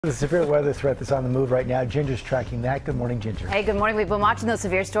The severe weather threat that's on the move right now. Ginger's tracking that. Good morning, Ginger. Hey, good morning. We've been watching those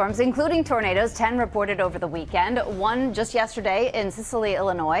severe storms, including tornadoes. 10 reported over the weekend. One just yesterday in Sicily,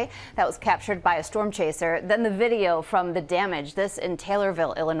 Illinois. That was captured by a storm chaser. Then the video from the damage. This in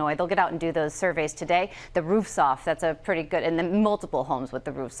Taylorville, Illinois. They'll get out and do those surveys today. The roof's off. That's a pretty good. And then multiple homes with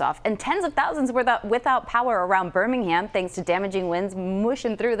the roofs off. And tens of thousands without power around Birmingham, thanks to damaging winds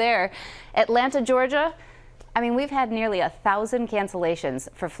mushing through there. Atlanta, Georgia. I mean, we've had nearly 1,000 cancellations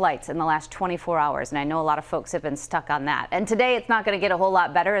for flights in the last 24 hours, and I know a lot of folks have been stuck on that. And today it's not going to get a whole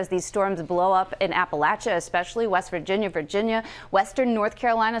lot better as these storms blow up in Appalachia, especially West Virginia, western North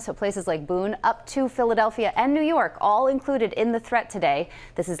Carolina, so places like Boone, up to Philadelphia and New York, all included in the threat today.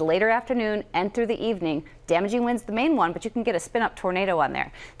 This is later afternoon and through the evening. Damaging winds the main one, but you can get a spin-up tornado on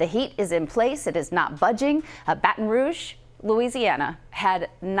there. The heat is in place. It is not budging. Baton Rouge, Louisiana had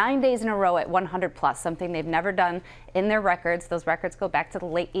 9 days in a row at 100 plus, something they've never done in their records. Those records go back to the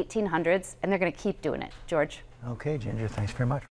late 1800s, and they're going to keep doing it. George. Okay, Ginger, thanks very much.